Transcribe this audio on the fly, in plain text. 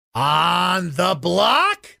On the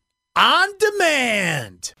Block, on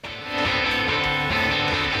demand.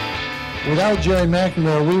 Without Jerry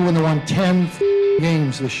McNamara, we would have won 10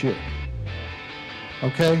 games this year.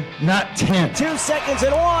 Okay? Not 10. 2 seconds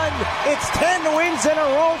and one. It's 10 wins in a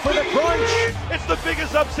row for the Crunch. It's the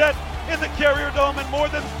biggest upset in the Carrier Dome in more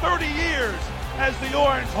than 30 years as the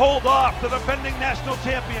Orange hold off the defending national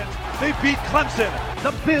champions. They beat Clemson.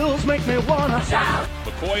 The Bills make me wanna shout.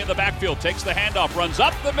 McCoy in the backfield takes the handoff, runs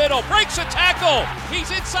up the middle, breaks a tackle. He's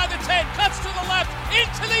inside the 10, cuts to the left,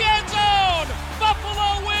 into the end zone.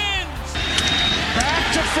 Buffalo wins. Back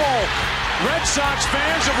to Folk. Red Sox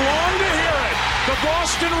fans have longed to hear it. The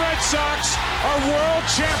Boston Red Sox are world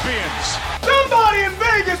champions. Somebody in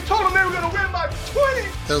Vegas told them they were going to win by 20.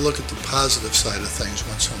 Gotta look at the positive side of things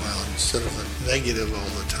once in a while instead of the negative all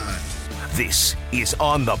the time. This is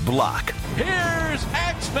On the Block. Here's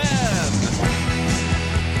X-Men.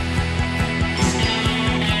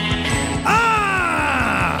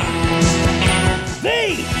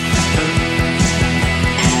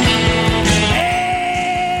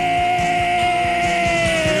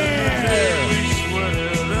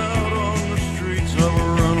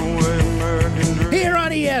 Here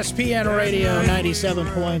on ESPN Radio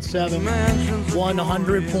 97.7,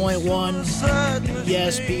 100.1,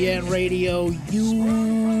 ESPN Radio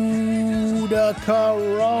Utica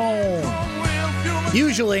Rome.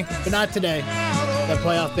 Usually, but not today. Got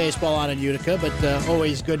playoff baseball on in Utica, but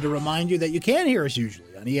always good to remind you that you can hear us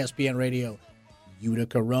usually on ESPN Radio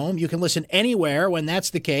Utica Rome. You can listen anywhere when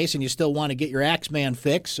that's the case and you still want to get your Axeman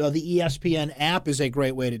fix. So the ESPN app is a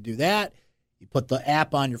great way to do that. You put the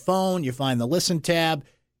app on your phone, you find the Listen tab,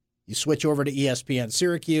 you switch over to ESPN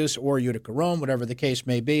Syracuse or Utica Rome, whatever the case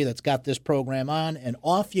may be that's got this program on, and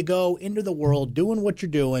off you go into the world doing what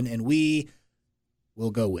you're doing, and we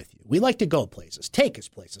will go with you. We like to go places. Take us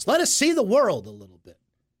places. Let us see the world a little bit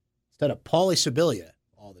instead of Paulie Sibilia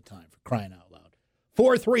all the time, for crying out loud.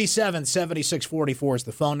 437-7644 is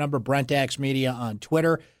the phone number. Brent Axe Media on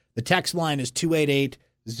Twitter. The text line is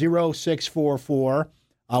 288-0644.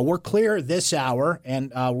 We're clear this hour,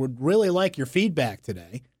 and would really like your feedback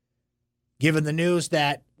today, given the news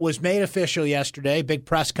that was made official yesterday. Big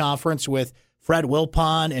press conference with Fred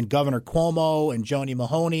Wilpon and Governor Cuomo and Joni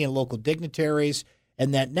Mahoney and local dignitaries,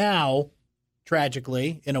 and that now,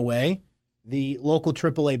 tragically, in a way, the local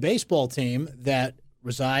AAA baseball team that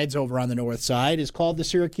resides over on the north side is called the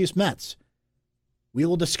Syracuse Mets. We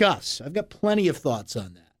will discuss. I've got plenty of thoughts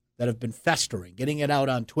on that have been festering. Getting it out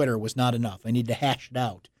on Twitter was not enough. I need to hash it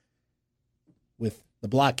out with the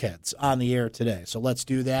blockheads on the air today. So let's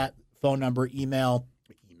do that. Phone number, email.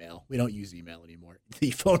 We don't use email anymore.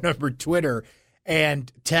 The phone number, Twitter,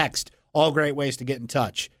 and text. All great ways to get in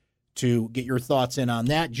touch to get your thoughts in on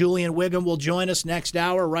that. Julian Wiggum will join us next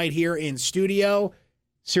hour right here in studio.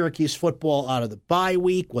 Syracuse football out of the bye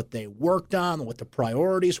week, what they worked on, what the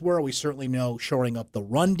priorities were. We certainly know shoring up the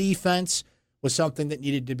run defense was something that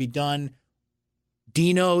needed to be done.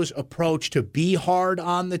 Dino's approach to be hard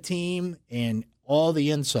on the team and all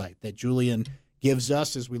the insight that Julian gives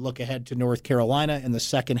us as we look ahead to North Carolina in the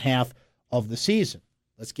second half of the season.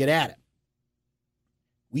 Let's get at it.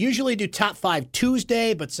 We usually do Top 5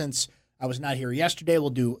 Tuesday, but since I was not here yesterday,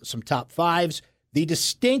 we'll do some Top 5s. The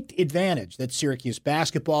distinct advantage that Syracuse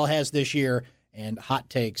basketball has this year, and hot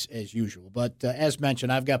takes as usual. But as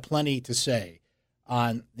mentioned, I've got plenty to say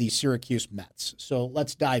on the Syracuse Mets. So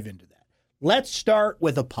let's dive into that. Let's start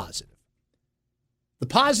with a positive. The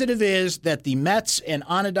positive is that the Mets and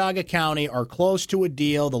Onondaga County are close to a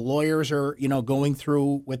deal. The lawyers are, going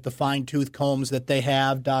through with the fine-tooth combs that they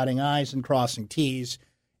have, dotting I's and crossing T's,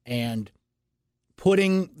 and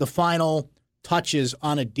putting the final touches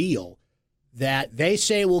on a deal that they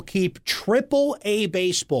say will keep Triple-A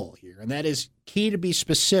baseball here, and that is key to be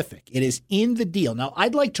specific. It is in the deal. Now,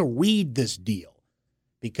 I'd like to read this deal,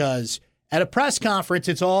 because at a press conference,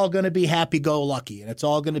 it's all going to be happy-go-lucky, and it's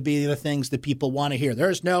all going to be the things that people want to hear.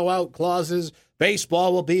 There's no out clauses.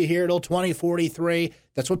 Baseball will be here till 2043.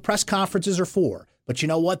 That's what press conferences are for. But you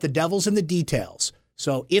know what? The devil's in the details.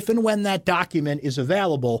 So if and when that document is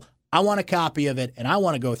available, I want a copy of it, and I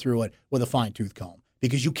want to go through it with a fine-tooth comb,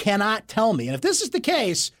 because you cannot tell me. And if this is the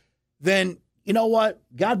case, then you know what?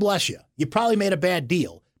 God bless you. You probably made a bad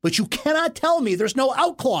deal, but you cannot tell me there's no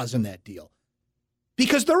out clause in that deal.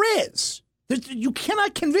 Because there is. You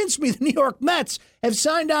cannot convince me the New York Mets have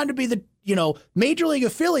signed on to be the major league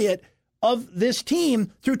affiliate of this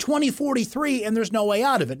team through 2043, and there's no way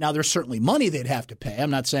out of it. Now, there's certainly money they'd have to pay. I'm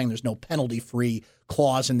not saying there's no penalty-free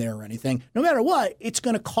clause in there or anything. No matter what, it's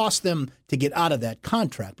going to cost them to get out of that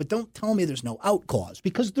contract. But don't tell me there's no out clause,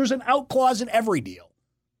 because there's an out clause in every deal.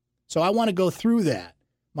 So I want to go through that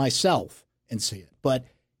myself and see it. But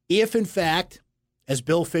if, in fact, as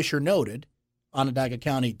Bill Fisher noted, Onondaga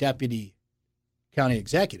County Deputy County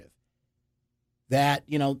Executive, that,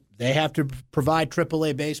 they have to provide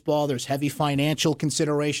AAA baseball. There's heavy financial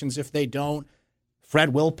considerations if they don't. Fred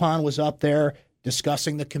Wilpon was up there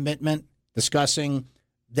discussing the commitment, discussing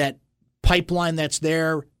that pipeline that's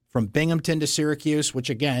there from Binghamton to Syracuse, which,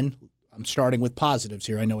 again, I'm starting with positives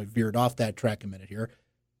here. I know we veered off that track a minute here.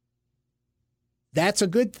 That's a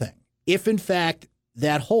good thing. If, in fact,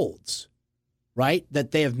 that holds, right,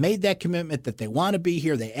 that they have made that commitment, that they want to be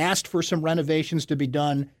here, they asked for some renovations to be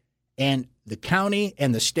done, and the county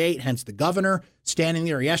and the state, hence the governor, standing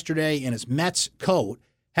there yesterday in his Mets coat,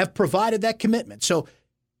 have provided that commitment. So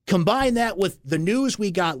combine that with the news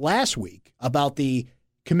we got last week about the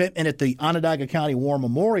commitment at the Onondaga County War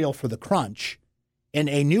Memorial for the Crunch and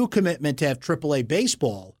a new commitment to have AAA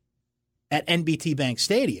baseball at NBT Bank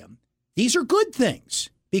Stadium. These are good things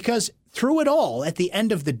because through it all, at the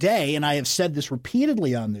end of the day, and I have said this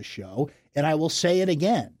repeatedly on this show, and I will say it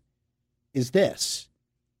again, is this.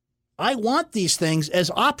 I want these things as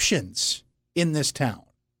options in this town.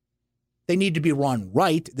 They need to be run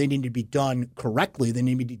right. They need to be done correctly. They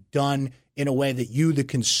need to be done in a way that you, the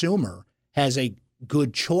consumer, has a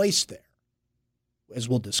good choice there, as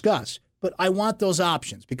we'll discuss. But I want those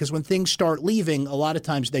options because when things start leaving, a lot of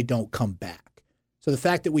times they don't come back. So the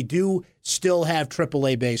fact that we do still have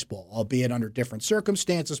AAA baseball, albeit under different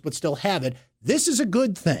circumstances, but still have it, this is a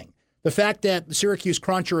good thing. The fact that the Syracuse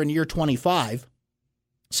Cruncher in year 25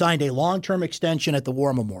 signed a long-term extension at the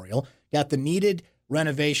War Memorial, got the needed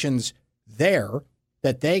renovations there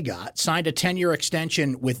that they got, signed a 10-year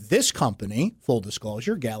extension with this company, full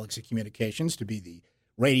disclosure, Galaxy Communications, to be the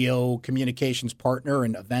radio communications partner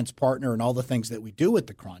and events partner and all the things that we do at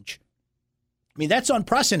the Crunch. I mean, that's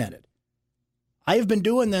unprecedented. I have been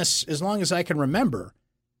doing this as long as I can remember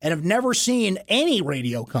and have never seen any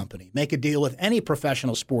radio company make a deal with any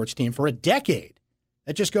professional sports team for a decade.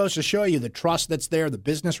 That just goes to show you the trust that's there, the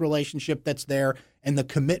business relationship that's there, and the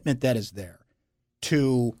commitment that is there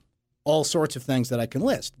to all sorts of things that I can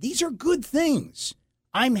list. These are good things.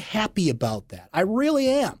 I'm happy about that. I really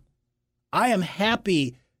am. I am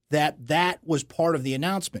happy that that was part of the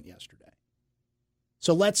announcement yesterday.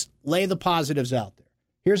 So let's lay the positives out there.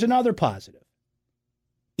 Here's another positive.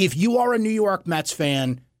 If you are a New York Mets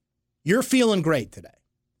fan, you're feeling great today.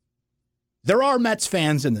 There are Mets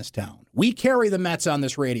fans in this town. We carry the Mets on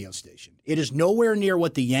this radio station. It is nowhere near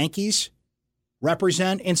what the Yankees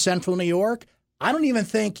represent in Central New York. I don't even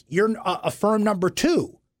think you're a firm number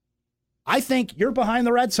 2. I think you're behind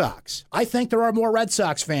the Red Sox. I think there are more Red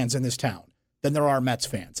Sox fans in this town than there are Mets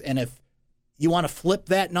fans. And if you want to flip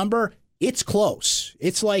that number, it's close.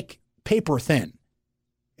 It's like paper thin.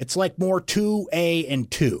 It's like more 2A and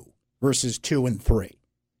 2 versus 2 and 3.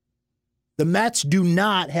 The Mets do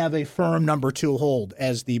not have a firm number 2 hold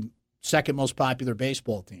as the second most popular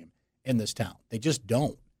baseball team in this town. They just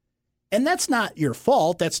don't. And that's not your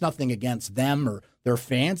fault. That's nothing against them or their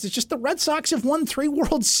fans. It's just the Red Sox have won 3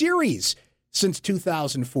 World Series since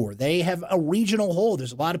 2004. They have a regional hold.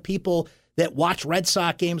 There's a lot of people that watch Red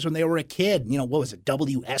Sox games when they were a kid. You know, what was it,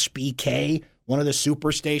 WSBK, one of the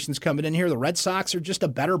super stations coming in here. The Red Sox are just a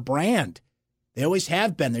better brand. They always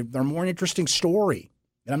have been. They're more an interesting story.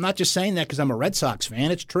 And I'm not just saying that because I'm a Red Sox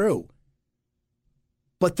fan. It's true.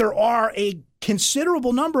 But there are a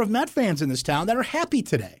considerable number of Met fans in this town that are happy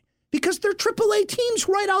today because their AAA team's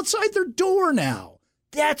right outside their door now.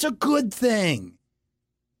 That's a good thing.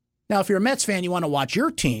 Now, if you're a Mets fan, you want to watch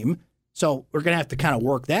your team, so we're going to have to kind of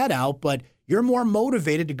work that out, but you're more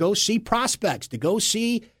motivated to go see prospects, to go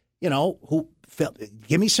see,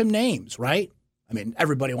 give me some names, right? I mean,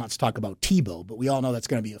 everybody wants to talk about Tebow, but we all know that's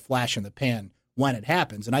going to be a flash in the pan when it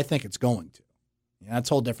happens, and I think it's going to. That's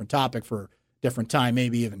a whole different topic for different time,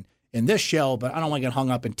 maybe even in this show, but I don't want to get hung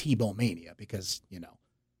up in Tebow mania because,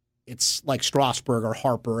 it's like Strasburg or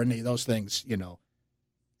Harper, any of those things, you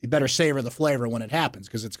better savor the flavor when it happens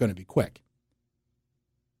because it's going to be quick.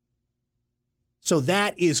 So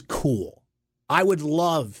that is cool. I would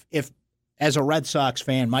love if, as a Red Sox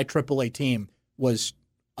fan, my AAA team was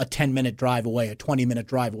a 10-minute drive away, a 20-minute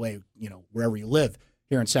drive away, wherever you live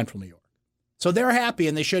here in Central New York. So they're happy,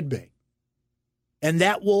 and they should be. And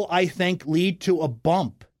that will, I think, lead to a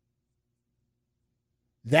bump.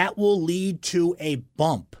 That will lead to a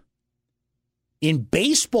bump in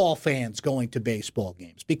baseball fans going to baseball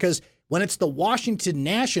games. Because when it's the Washington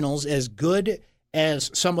Nationals, as good as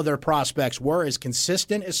some of their prospects were, as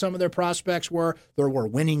consistent as some of their prospects were, there were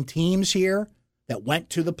winning teams here that went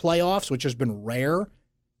to the playoffs, which has been rare.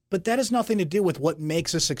 But that has nothing to do with what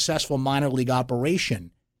makes a successful minor league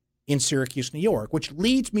operation in Syracuse, New York, which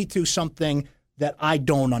leads me to something that I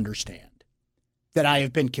don't understand, that I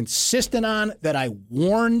have been consistent on, that I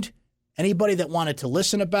warned anybody that wanted to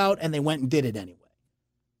listen about, and they went and did it anyway.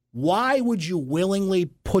 Why would you willingly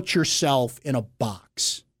put yourself in a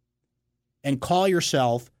box and call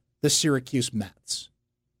yourself the Syracuse Mets?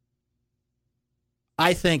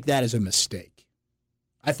 I think that is a mistake.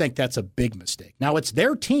 I think that's a big mistake. Now, it's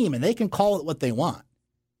their team, and they can call it what they want.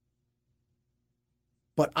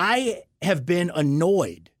 But I have been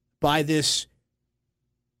annoyed by this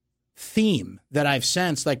theme that I've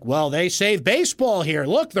sensed, like, well, they saved baseball here.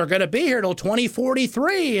 Look, they're going to be here till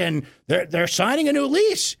 2043, and they're signing a new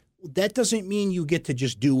lease. That doesn't mean you get to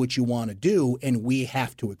just do what you want to do, and we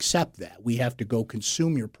have to accept that. We have to go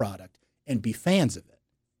consume your product and be fans of it.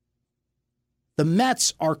 The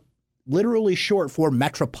Mets are literally short for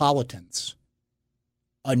Metropolitans,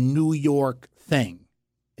 a New York thing,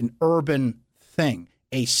 an urban thing,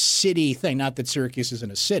 a city thing. Not that Syracuse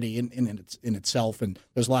isn't a city in itself, and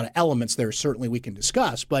there's a lot of elements there certainly we can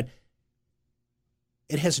discuss, but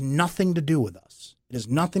it has nothing to do with us. It has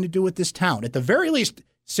nothing to do with this town. At the very least,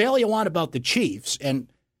 say all you want about the Chiefs, and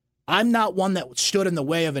I'm not one that stood in the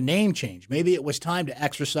way of a name change. Maybe it was time to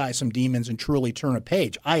exercise some demons and truly turn a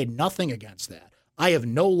page. I had nothing against that. I have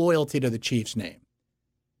no loyalty to the Chiefs' name.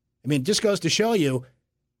 I mean, it just goes to show you,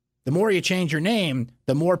 the more you change your name,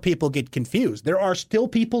 the more people get confused. There are still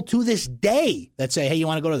people to this day that say, hey, you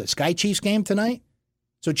want to go to the Sky Chiefs game tonight?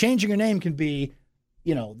 So changing your name can be,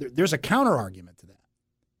 there's a counter argument to that,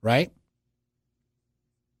 right?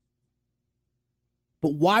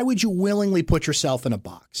 But why would you willingly put yourself in a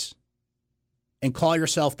box and call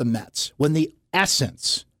yourself the Mets when the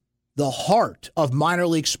essence, the heart of minor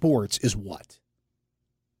league sports is what?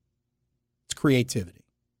 It's creativity.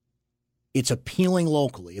 It's appealing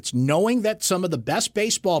locally. It's knowing that some of the best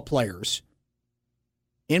baseball players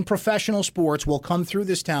in professional sports will come through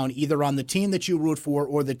this town either on the team that you root for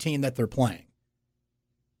or the team that they're playing.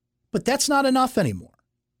 But that's not enough anymore.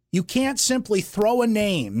 You can't simply throw a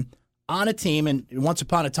name on a team, and once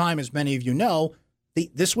upon a time, as many of you know,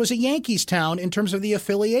 this was a Yankees town in terms of the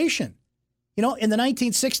affiliation. In the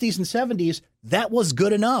 1960s and 70s, that was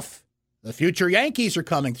good enough. The future Yankees are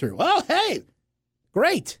coming through. Well, hey,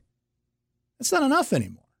 great. That's not enough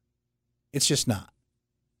anymore. It's just not.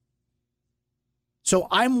 So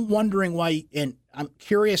I'm wondering why, and I'm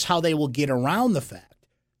curious how they will get around the fact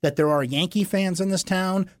that there are Yankee fans in this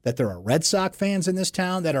town, that there are Red Sox fans in this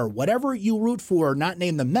town, that are whatever you root for, not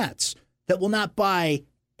named the Mets, that will not buy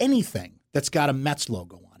anything that's got a Mets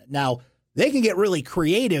logo on it. Now, they can get really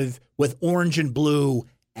creative with orange and blue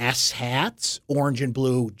S hats, orange and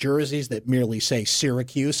blue jerseys that merely say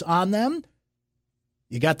Syracuse on them.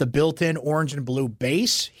 You got the built-in orange and blue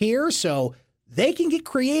base here, so they can get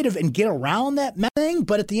creative and get around that Met thing,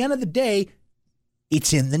 but at the end of the day,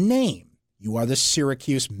 it's in the name. You are the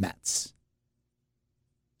Syracuse Mets.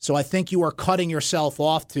 So I think you are cutting yourself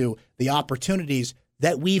off to the opportunities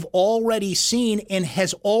that we've already seen and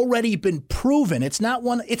has already been proven. It's not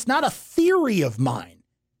a theory of mine.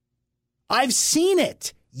 I've seen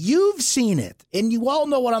it. You've seen it. And you all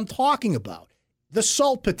know what I'm talking about. The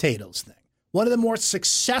salt potatoes thing. One of the more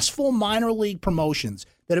successful minor league promotions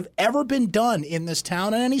that have ever been done in this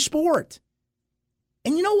town in any sport.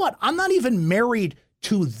 And you know what? I'm not even married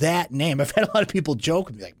to that name. I've had a lot of people joke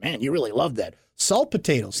with me like, man, you really love that salt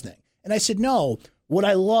potatoes thing. And I said, no, what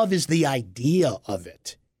I love is the idea of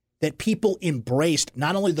it, that people embraced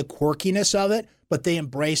not only the quirkiness of it, but they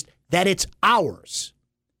embraced that it's ours.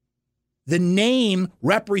 The name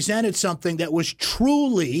represented something that was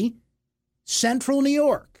truly Central New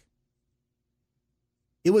York.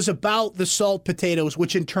 It was about the salt potatoes,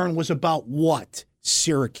 which in turn was about what?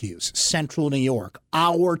 Syracuse, Central New York,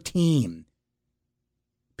 our team.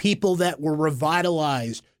 People that were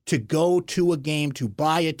revitalized to go to a game, to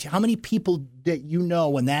buy it. How many people that you know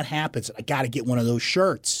when that happens, I got to get one of those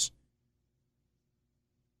shirts?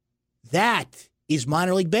 That is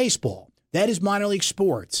minor league baseball. That is minor league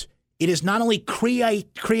sports. It is not only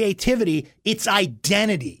creativity, it's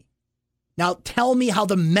identity. Now tell me how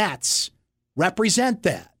the Mets represent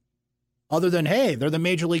that. Other than, hey, they're the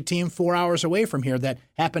major league team 4 hours away from here that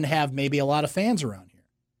happen to have maybe a lot of fans around here.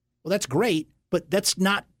 Well, that's great, but that's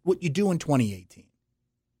not what you do in 2018.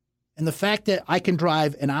 And the fact that I can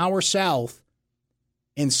drive an hour south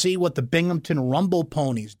and see what the Binghamton Rumble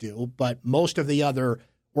Ponies do, but most of the other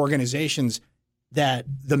organizations that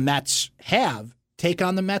the Mets have take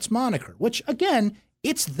on the Mets moniker, which, again,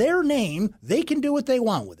 it's their name. They can do what they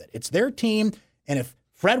want with it. It's their team. And if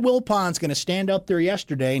Fred Wilpon's going to stand up there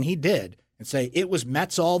yesterday, and he did, and say it was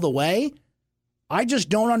Mets all the way, I just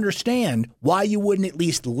don't understand why you wouldn't at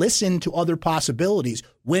least listen to other possibilities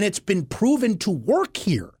when it's been proven to work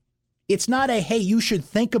here. It's not a, hey, you should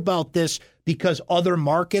think about this because other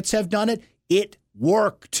markets have done it. It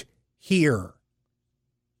worked here.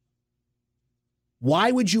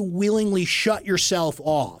 Why would you willingly shut yourself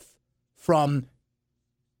off from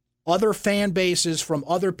other fan bases, from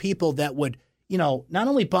other people that would, not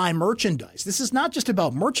only buy merchandise? This is not just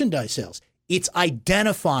about merchandise sales. It's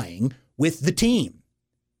identifying with the team.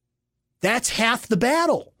 That's half the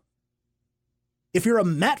battle. If you're a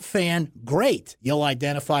Met fan, great. You'll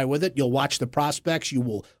identify with it. You'll watch the prospects. You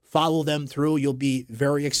will follow them through. You'll be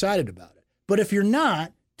very excited about it. But if you're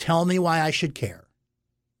not, tell me why I should care.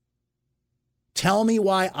 Tell me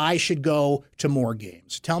why I should go to more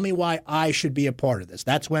games. Tell me why I should be a part of this.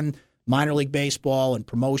 That's when minor league baseball and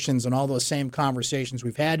promotions and all those same conversations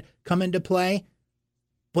we've had come into play.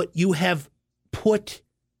 But you have put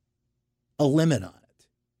a limit on it.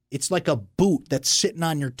 It's like a boot that's sitting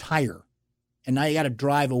on your tire, and now you got to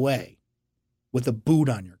drive away with a boot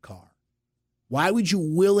on your car. Why would you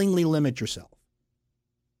willingly limit yourself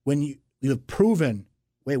when you have proven,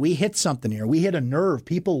 wait, we hit something here. We hit a nerve.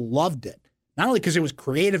 People loved it. Not only because it was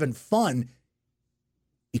creative and fun,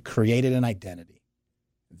 it created an identity.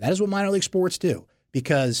 That is what minor league sports do,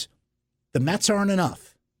 because the Mets aren't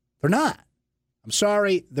enough. They're not. I'm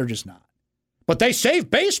sorry, they're just not. But they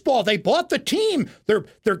saved baseball. They bought the team. They're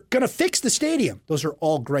going to fix the stadium. Those are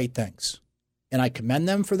all great things. And I commend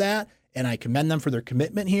them for that, and I commend them for their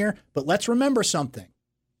commitment here. But let's remember something.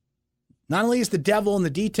 Not only is the devil in the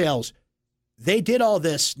details, they did all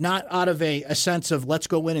this not out of a sense of let's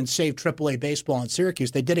go in and save AAA baseball in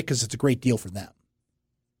Syracuse. They did it because it's a great deal for them.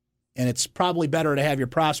 And it's probably better to have your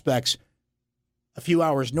prospects a few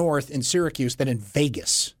hours north in Syracuse than in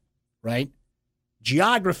Vegas, right?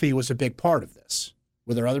 Geography was a big part of this.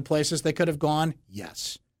 Were there other places they could have gone?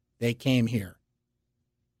 Yes. They came here.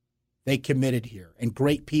 They committed here. And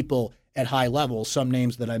great people at high levels, some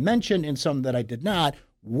names that I mentioned and some that I did not,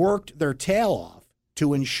 worked their tail off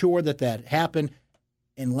to ensure that that happened.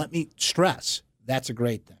 And let me stress, that's a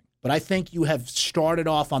great thing. But I think you have started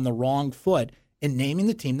off on the wrong foot in naming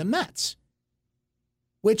the team the Mets.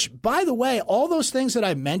 Which, by the way, all those things that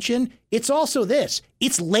I mentioned, it's also this.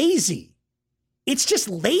 It's lazy. It's just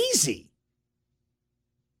lazy.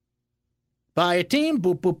 Buy a team,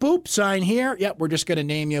 boop, boop, boop, sign here. Yep, we're just going to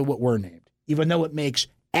name you what we're named. Even though it makes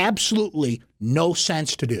absolutely no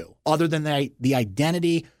sense to do, other than the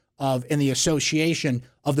identity of and the association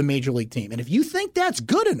of the major league team. And if you think that's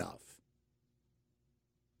good enough,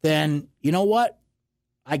 then you know what?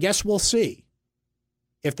 I guess we'll see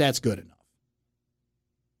if that's good enough.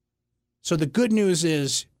 So the good news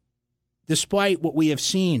is, despite what we have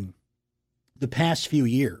seen the past few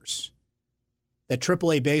years, that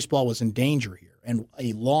AAA baseball was in danger here, and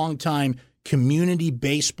a longtime community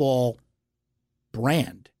baseball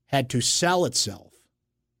brand had to sell itself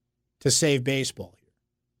to save baseball here.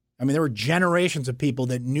 I mean, there were generations of people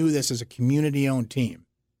that knew this as a community-owned team.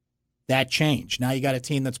 That changed. Now you got a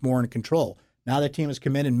team that's more in control. Now the team has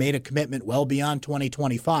committed and made a commitment well beyond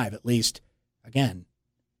 2025, at least, again,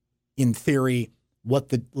 in theory, what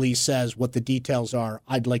the lease says, what the details are.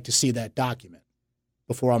 I'd like to see that document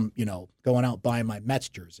before I'm, going out buying my Mets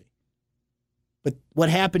jersey. But what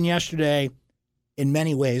happened yesterday, in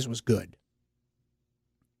many ways, was good.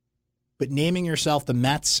 But naming yourself the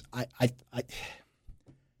Mets, I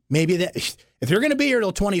maybe that if you're going to be here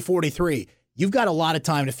till 2043, you've got a lot of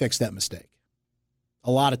time to fix that mistake.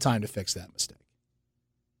 A lot of time to fix that mistake.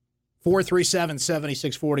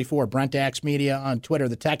 437-7644. Brent Axe Media on Twitter.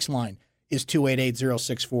 The text line is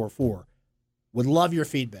 288-0644. Would love your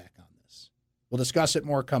feedback on this. We'll discuss it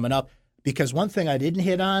more coming up, because one thing I didn't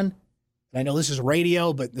hit on, and I know this is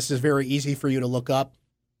radio, but this is very easy for you to look up.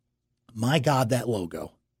 My God, that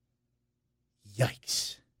logo.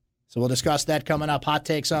 Yikes. So we'll discuss that coming up. Hot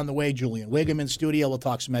takes on the way. Julian Wiggum in studio. We'll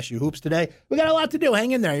talk some SU hoops today. We got a lot to do.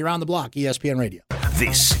 Hang in there. You're on the block. ESPN Radio.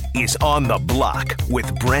 This is On the Block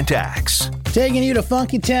with Brent Axe. Taking you to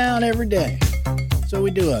Funky Town every day. That's what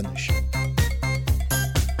we do on this show.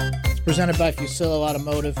 It's presented by Fusillo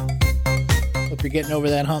Automotive. Hope you're getting over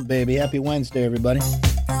that hump, baby. Happy Wednesday, everybody.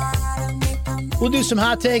 We'll do some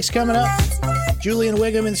hot takes coming up. Julian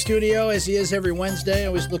Wiggum in studio, as he is every Wednesday. I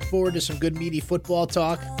always look forward to some good, meaty football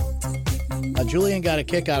talk. Julian got a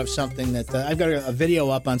kick out of something that I've got a video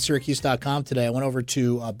up on Syracuse.com today. I went over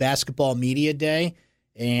to Basketball Media Day.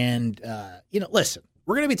 And, listen,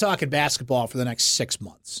 we're going to be talking basketball for the next 6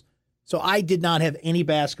 months. So I did not have any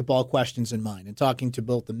basketball questions in mind. And talking to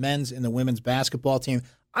both the men's and the women's basketball team,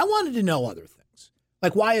 I wanted to know other things.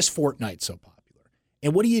 Like, why is Fortnite so popular?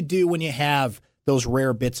 And what do you do when you have those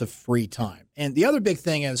rare bits of free time. And the other big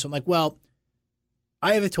thing is, I'm like, well,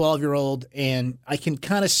 I have a 12-year-old, and I can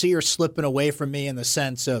kind of see her slipping away from me in the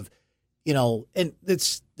sense of, and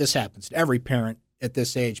this happens to every parent at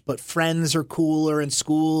this age, but friends are cooler in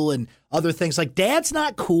school and other things. Like, Dad's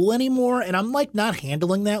not cool anymore, and I'm, like, not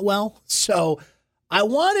handling that well. So I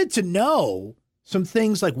wanted to know some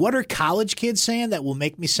things like, what are college kids saying that will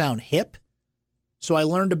make me sound hip? So I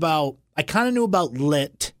kind of knew about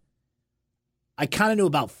lit. I kind of knew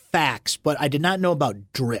about facts, but I did not know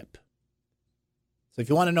about drip. So if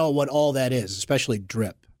you want to know what all that is, especially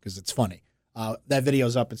drip, because it's funny, that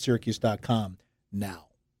video's up at Syracuse.com now.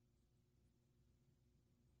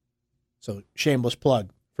 So shameless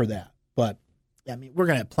plug for that. But, I mean, we're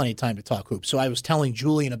going to have plenty of time to talk hoops. So I was telling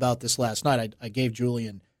Julian about this last night. I gave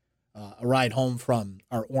Julian a ride home from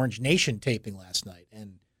our Orange Nation taping last night.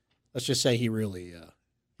 And let's just say he really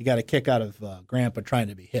he got a kick out of Grandpa trying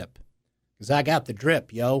to be hip. Because I got the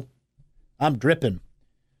drip, yo. I'm dripping.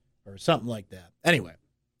 Or something like that. Anyway,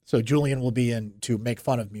 so Julian will be in to make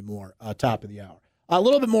fun of me more, top of the hour. A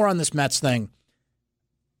little bit more on this Mets thing.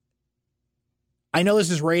 I know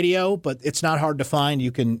this is radio, but it's not hard to find.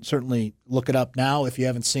 You can certainly look it up now if you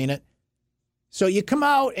haven't seen it. So you come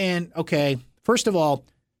out and, okay, first of all,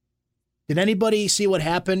 did anybody see what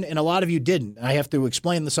happened? And a lot of you didn't. I have to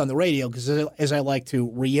explain this on the radio because, as I like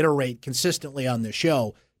to reiterate consistently on this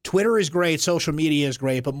show, Twitter is great, social media is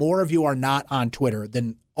great, but more of you are not on Twitter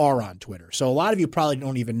than are on Twitter. So a lot of you probably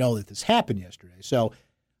don't even know that this happened yesterday. So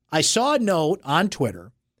I saw a note on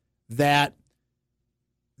Twitter that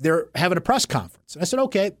they're having a press conference. And I said,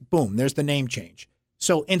 okay, boom, there's the name change.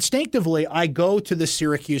 So instinctively, I go to the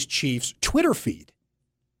Syracuse Chiefs Twitter feed.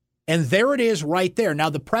 And there it is right there. Now,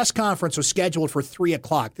 the press conference was scheduled for 3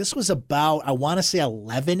 o'clock. This was about, I want to say,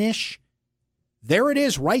 11-ish. There it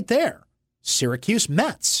is right there. Syracuse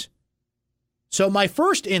Mets. So my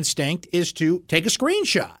first instinct is to take a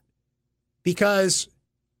screenshot because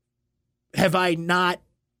have I not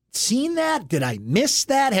seen that? Did I miss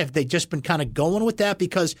that? Have they just been kind of going with that?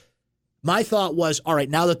 Because my thought was, all right,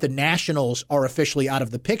 now that the Nationals are officially out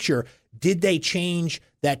of the picture, did they change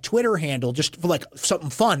that Twitter handle just for like something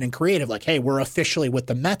fun and creative? Like, hey, we're officially with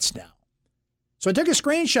the Mets now. So I took a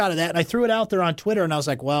screenshot of that and I threw it out there on Twitter and I was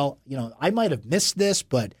like, well, I might have missed this,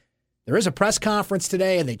 but there is a press conference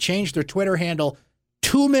today, and they changed their Twitter handle.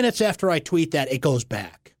 2 minutes after I tweet that, it goes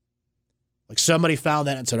back. Like somebody found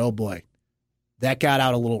that and said, oh, boy, that got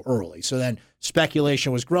out a little early. So then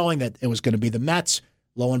speculation was growing that it was going to be the Mets.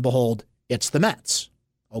 Lo and behold, it's the Mets.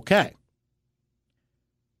 Okay.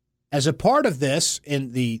 As a part of this,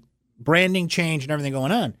 in the branding change and everything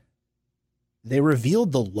going on, they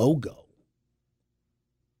revealed the logo.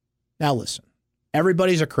 Now, listen.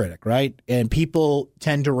 Everybody's a critic, right? And people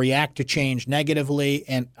tend to react to change negatively.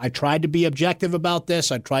 And I tried to be objective about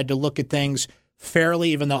this. I tried to look at things fairly,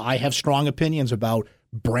 even though I have strong opinions about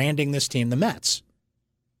branding this team, the Mets.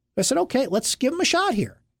 I said, okay, let's give them a shot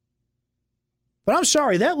here. But I'm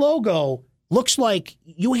sorry, that logo looks like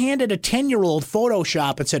you handed a 10-year-old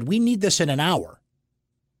Photoshop and said, we need this in an hour.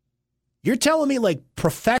 You're telling me like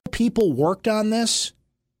professional people worked on this?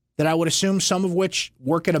 That I would assume some of which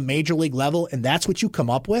work at a major league level, and that's what you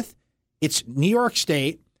come up with? It's New York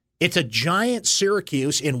State. It's a giant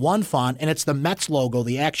Syracuse in one font, and it's the Mets logo,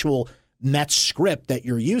 the actual Mets script that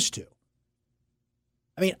you're used to.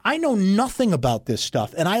 I mean, I know nothing about this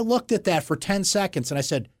stuff, and I looked at that for 10 seconds, and I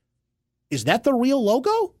said, is that the real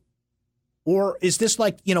logo? Or is this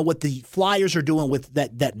like, what the Flyers are doing with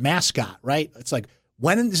that mascot, right? It's like,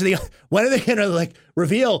 when are they going to like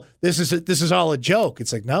reveal this is all a joke?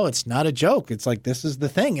 It's like, no, it's not a joke. It's like, this is the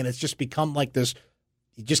thing. And it's just become like this.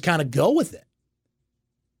 You just kind of go with it.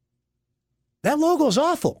 That logo is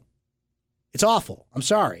awful. It's awful. I'm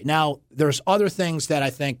sorry. Now, there's other things that I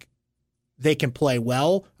think they can play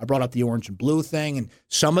well. I brought up the orange and blue thing, and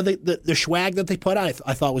some of the swag that they put out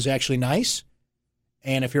I thought was actually nice.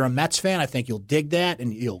 And if you're a Mets fan, I think you'll dig that,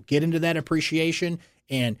 and you'll get into that appreciation.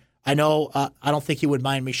 And I know I don't think he would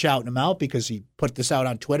mind me shouting him out because he put this out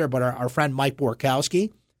on Twitter, but our friend Mike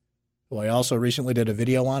Borkowski, who I also recently did a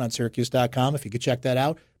video on Syracuse.com, if you could check that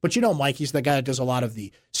out. But Mike, he's the guy that does a lot of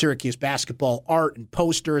the Syracuse basketball art and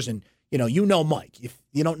posters. And, Mike. If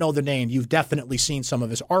you don't know the name, you've definitely seen some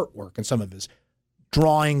of his artwork and some of his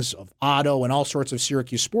drawings of Otto and all sorts of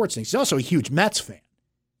Syracuse sports things. He's also a huge Mets fan.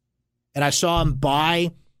 And I saw him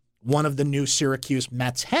buy one of the new Syracuse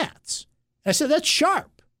Mets hats. And I said, that's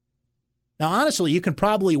sharp. Now, honestly, you can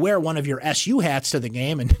probably wear one of your SU hats to the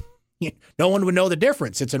game and no one would know the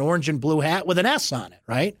difference. It's an orange and blue hat with an S on it,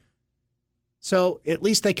 right? So at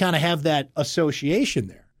least they kind of have that association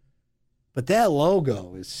there. But that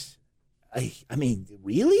logo is, I mean,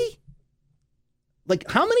 really? Like,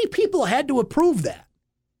 how many people had to approve that?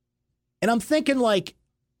 And I'm thinking, like,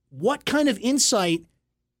 what kind of insight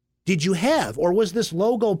did you have? Or was this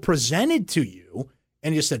logo presented to you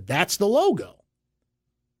and you said, that's the logo?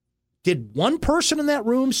 Did one person in that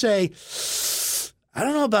room say, I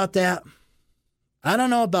don't know about that. I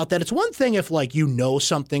don't know about that. It's one thing if, like, you know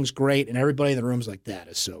something's great and everybody in the room's like, that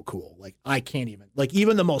is so cool. Like, I can't even. Like,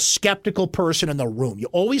 even the most skeptical person in the room, you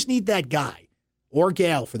always need that guy or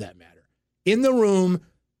gal, for that matter, in the room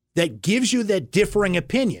that gives you that differing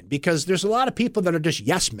opinion, because there's a lot of people that are just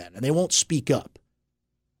yes men and they won't speak up.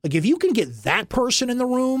 Like, if you can get that person in the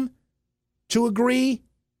room to agree,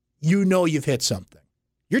 you know you've hit something.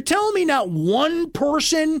 You're telling me not one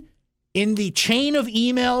person in the chain of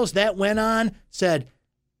emails that went on said,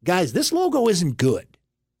 guys, this logo isn't good,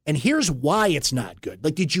 and here's why it's not good.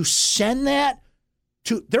 Like, did you send that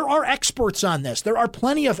to, there are experts on this. There are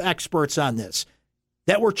plenty of experts on this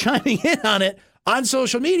that were chiming in on it on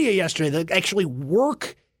social media yesterday that actually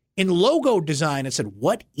work in logo design and said,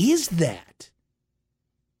 what is that?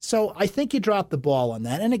 So I think you dropped the ball on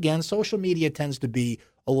that. And again, social media tends to be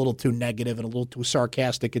a little too negative and a little too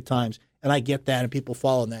sarcastic at times. And I get that, and people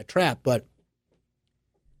fall in that trap. But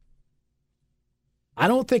I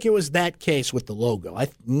don't think it was that case with the logo.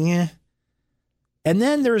 And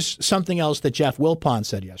then there's something else that Jeff Wilpon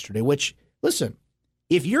said yesterday, which, listen,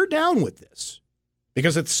 if you're down with this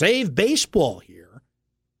because it's Save Baseball here,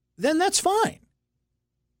 then that's fine.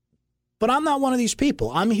 But I'm not one of these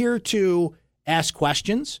people. I'm here to ask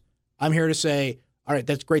questions. I'm here to say, all right,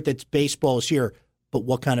 that's great that baseball is here, but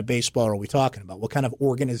what kind of baseball are we talking about? What kind of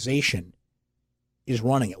organization is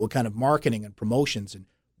running it? What kind of marketing and promotions? And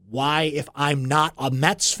why, if I'm not a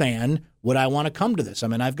Mets fan, would I want to come to this? I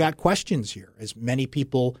mean, I've got questions here, as many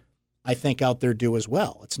people I think out there do as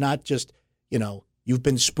well. It's not just, you've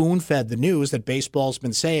been spoon-fed the news that baseball's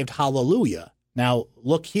been saved. Hallelujah. Now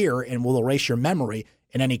look here and we'll erase your memory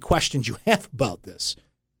and any questions you have about this.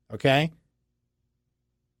 Okay?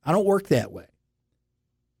 I don't work that way.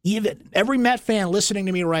 Even every Met fan listening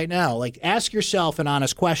to me right now, like, ask yourself an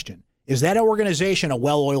honest question. Is that organization a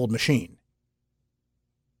well-oiled machine?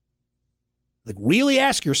 Like, really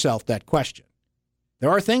ask yourself that question. There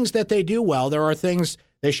are things that they do well. There are things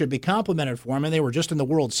they should be complimented for. I mean, they were just in the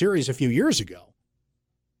World Series a few years ago.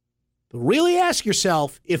 But really ask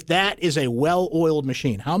yourself if that is a well-oiled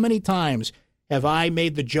machine. How many times have I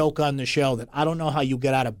made the joke on the show that I don't know how you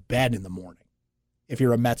get out of bed in the morning if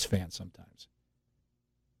you're a Mets fan sometimes?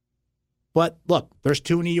 But look, there's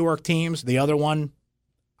two New York teams. The other one,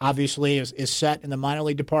 obviously, is set in the minor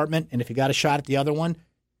league department. And if you got a shot at the other one,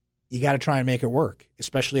 you got to try and make it work,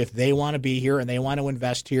 especially if they want to be here and they want to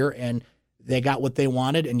invest here and they got what they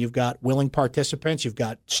wanted and you've got willing participants, you've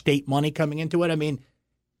got state money coming into it. I mean,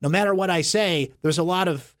 no matter what I say, there's a lot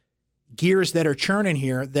of gears that are churning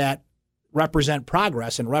here that represent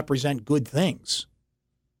progress and represent good things.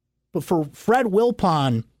 But for Fred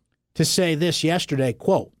Wilpon to say this yesterday,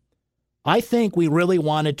 quote, I think we really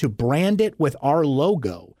wanted to brand it with our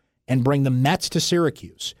logo and bring the Mets to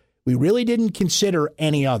Syracuse. We really didn't consider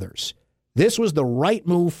any others. This was the right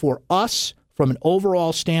move for us from an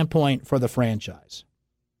overall standpoint for the franchise.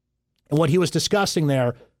 And what he was discussing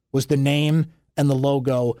there was the name and the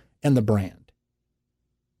logo and the brand.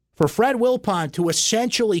 For Fred Wilpon to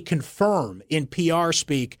essentially confirm in PR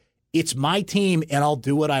speak, it's my team and I'll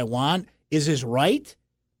do what I want, is his right.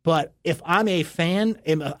 But if I'm a fan,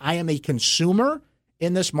 I am a consumer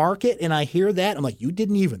in this market, and I hear that, I'm like, you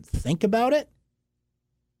didn't even think about it?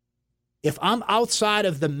 If I'm outside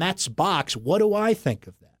of the Mets box, what do I think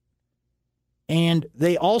of that? And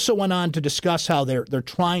they also went on to discuss how they're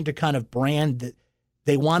trying to kind of brand that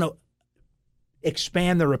they want to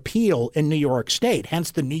expand their appeal in New York State, hence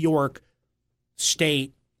the New York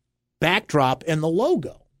State backdrop and the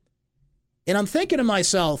logo. And I'm thinking to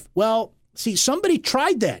myself, well, see, somebody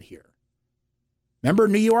tried that here. Remember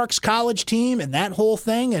New York's college team and that whole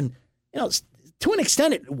thing? And, to an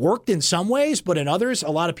extent, it worked in some ways, but in others, a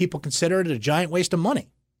lot of people consider it a giant waste of money.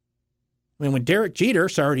 I mean, when Derek Jeter,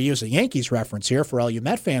 sorry to use a Yankees reference here for all you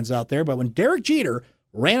Met fans out there, but when Derek Jeter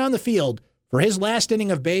ran on the field for his last inning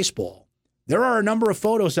of baseball, there are a number of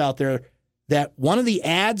photos out there that one of the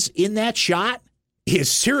ads in that shot is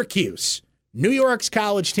Syracuse, New York's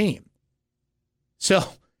college team. So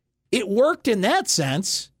it worked in that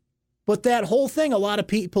sense, but that whole thing, a lot of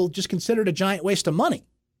people just considered a giant waste of money.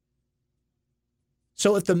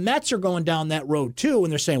 So if the Mets are going down that road too,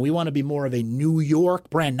 and they're saying we want to be more of a New York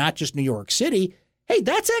brand, not just New York City, hey,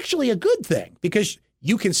 that's actually a good thing because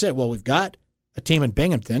you can say, well, we've got a team in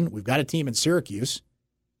Binghamton, we've got a team in Syracuse.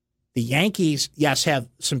 The Yankees, yes, have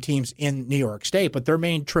some teams in New York State, but their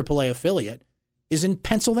main AAA affiliate is in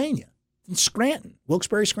Pennsylvania, in Scranton,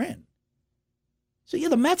 Wilkes-Barre, Scranton. So, yeah,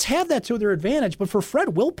 the Mets have that to their advantage, but for Fred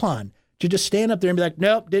Wilpon to just stand up there and be like,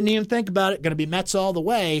 nope, didn't even think about it, going to be Mets all the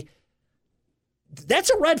way, that's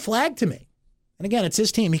a red flag to me. And again, it's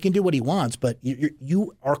his team. He can do what he wants, but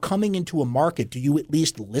you are coming into a market. Do you at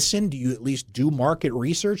least listen? Do you at least do market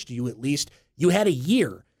research? You had a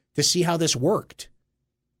year to see how this worked.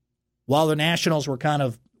 While the Nationals were kind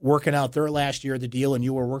of working out their last year of the deal and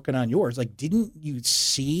you were working on yours, like, didn't you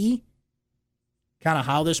see kind of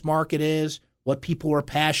how this market is, what people were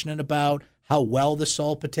passionate about, how well the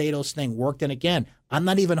Soul Potatoes thing worked? And again, I'm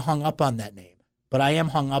not even hung up on that name, but I am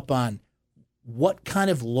hung up on what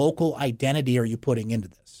kind of local identity are you putting into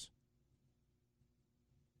this?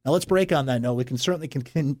 Now let's break on that note. We can certainly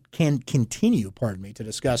can continue, to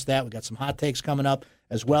discuss that. We've got some hot takes coming up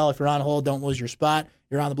as well. If you're on hold, don't lose your spot.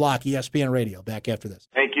 You're on the block, ESPN Radio. Back after this.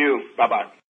 Thank you. Bye-bye.